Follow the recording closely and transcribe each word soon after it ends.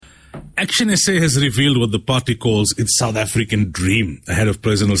Action SA has revealed what the party calls its South African dream ahead of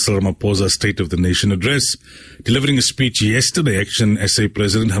President Cyril Ramaphosa's State of the Nation address. Delivering a speech yesterday, Action SA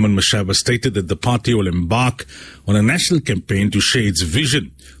President Herman Mashaba stated that the party will embark on a national campaign to share its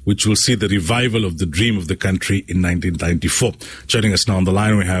vision, which will see the revival of the dream of the country in 1994. Joining us now on the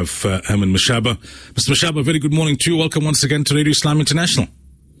line, we have Herman Mashaba. Mr. Mashaba, very good morning to you. Welcome once again to Radio Islam International.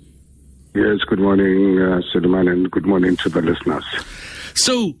 Yes, good morning, Suleiman, and good morning to the listeners.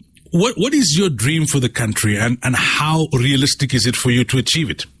 So, what is your dream for the country, and how realistic is it for you to achieve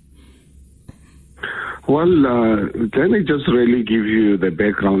it? Well, let me just really give you the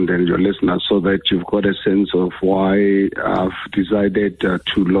background and your listeners so that you've got a sense of why I've decided to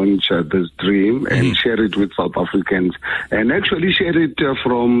launch this dream and share it with South Africans, and actually share it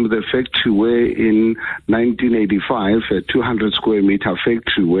from the factory where in 1985, a 200 square meter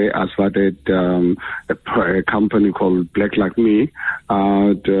factory where I started a company called Black Like Me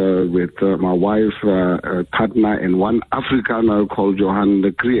with my wife, partner, and one Afrikaner called Johan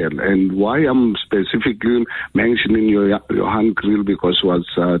Kriel. And why I'm specifically mentioning Johan Kriel, because he was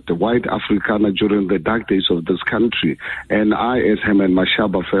the white Afrikaner during the dark days of this country. And I, as Herman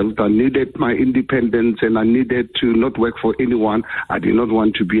Mashaba, felt I needed my independence and I needed to not work for anyone. I did not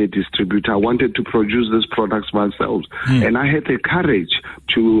want to be a distributor. I wanted to produce these products myself. And I had the courage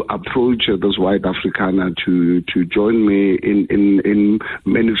to approach this white Afrikaner to join me in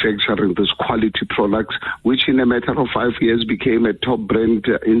manufacturing these quality products, which in a matter of 5 years became a top brand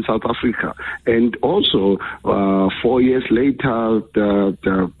in South Africa. And also, 4 years later,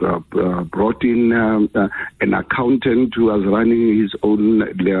 brought in an accountant who was running his own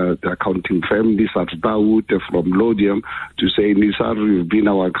accounting firm, Nisar Dawood from Lodium, to say, Nisar, you've been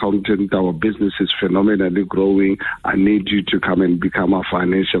our accountant, our business is phenomenally growing, I need you to come and become a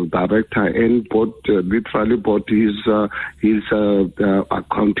financial director, and literally bought his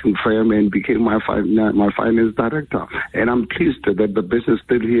accounting firm and became my finance director. And I'm pleased that the business is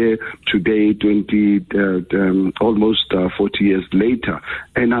still here today, almost 40 years later.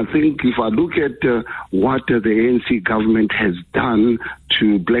 And I think if I look at what the ANC government has done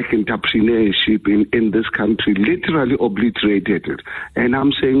to black entrepreneurship in this country, literally obliterated it. And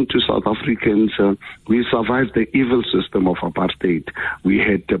I'm saying to South Africans, we survived the evil system of apartheid. We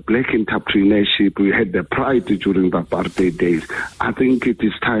had the black entrepreneurship, we had the pride during the apartheid days. I think it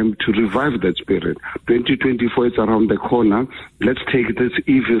is time to revive that spirit. 2024 is around the corner. Let's take this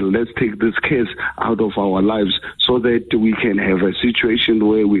evil, let's take this curse out of our lives so that we can have a situation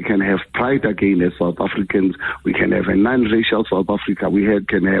where we can have pride again as South Africans. We can have a non-racial South Africa. We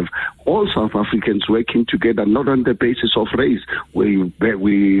can have all South Africans working together, not on the basis of race. We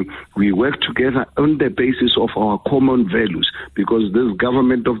work together on the basis of our common values, because this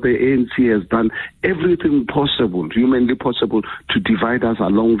government of the ANC has done everything possible, humanly possible, to divide us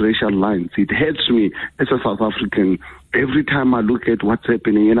along racial lines. It hurts me as a South African. Every time I look at what's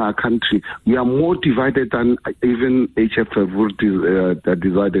happening in our country, we are more divided than even HFF would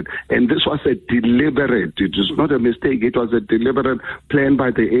decided. And this was a deliberate, it was not a mistake, it was a deliberate plan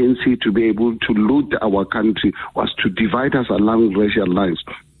by the ANC to be able to loot our country, was to divide us along racial lines,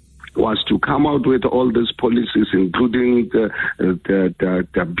 was to come out with all these policies, including the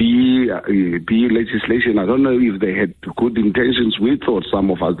B legislation. I don't know if they had good intentions. We thought, some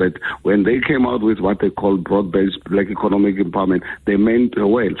of us, that when they came out with what they call broad-based black economic empowerment, they meant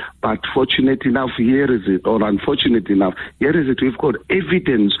well. But fortunate enough, here is it, or unfortunate enough, here is it. We've got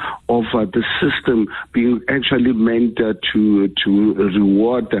evidence of the system being actually meant to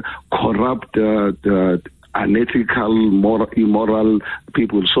reward corrupt, unethical, immoral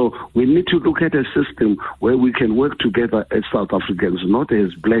people. So we need to look at a system where we can work together as South Africans, not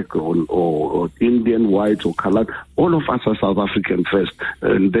as black or Indian, white or colored. All of us are South African first.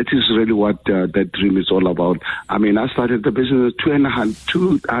 And that is really what that dream is all about. I mean, I started the business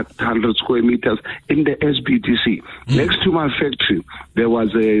 200 square meters in the SBTC. Next to my factory, there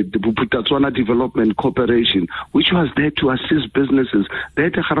was a Bophuthatswana Development Corporation, which was there to assist businesses.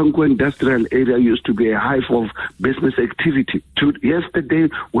 That Garankuwa industrial area used to be a hive of business activity. Yesterday,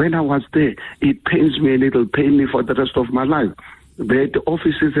 when I was there, it pains me a little, pain me for the rest of my life. That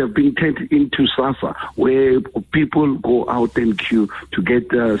offices have been turned into SAFA, where people go out and queue to get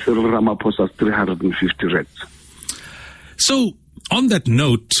Cyril Ramaphosa's 350 rands. So, on that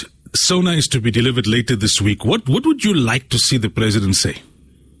note, SONA is to be delivered later this week. What would you like to see the president say?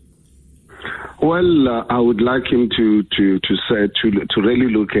 Well, I would like him to really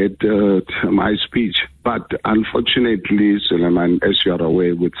look at my speech But unfortunately, Suleiman, as you are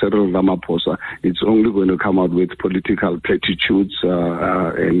aware, with Cyril Ramaphosa, it's only going to come out with political platitudes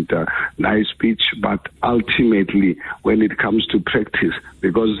and nice speech. But ultimately, when it comes to practice,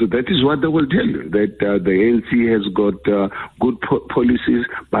 because that is what they will tell you, that the ANC has got good policies,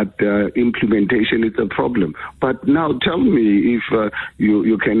 but implementation is a problem. But now tell me, if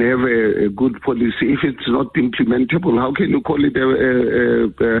you can have a good policy, if it's not implementable, how can you call it a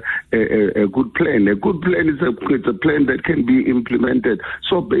good plan? A good plan is a plan that can be implemented.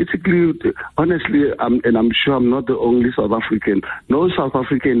 So basically, honestly, and I'm sure I'm not the only South African, no South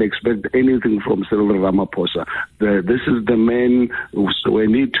African expect anything from Cyril Ramaphosa. This is the man who,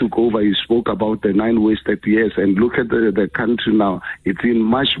 when he took over, he spoke about the 9 wasted years, and look at the country now. It's in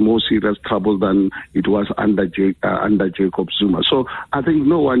much more serious trouble than it was under Jacob Zuma. So I think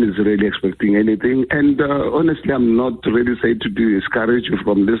no one is really expecting anything. And honestly, I'm not really saying to discourage you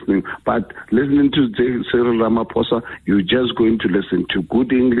from listening, but listening to Cyril Ramaphosa, you're just going to listen to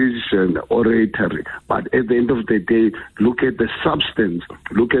good English and oratory. But at the end of the day, look at the substance,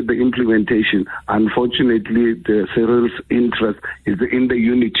 look at the implementation. Unfortunately, Cyril's interest is in the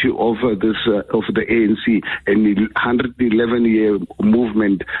unity of the ANC, and 111-year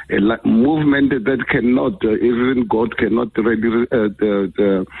movement, a movement that cannot, even God cannot really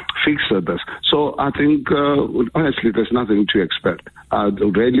fix this. So I think, honestly, there's nothing to expect. I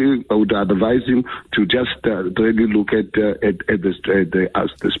would advise him to just really look at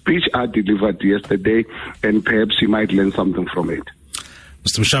the speech I delivered yesterday, and perhaps he might learn something from it.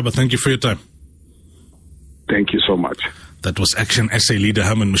 Mr. Mashaba, thank you for your time. Thank you so much. That was Action SA leader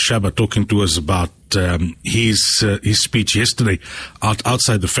Herman Mashaba talking to us about his speech yesterday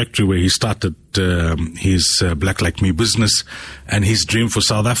outside the factory where he started his Black Like Me business, and his dream for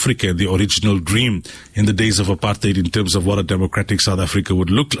South Africa, the original dream in the days of apartheid in terms of what a democratic South Africa would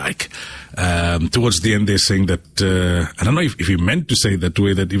look like. Towards the end, they're saying that, I don't know if he meant to say that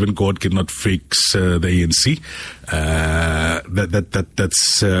way, that even God cannot fix the ANC.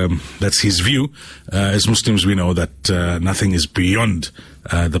 That's his view. As Muslims, we know that nothing is beyond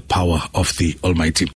the power of the Almighty.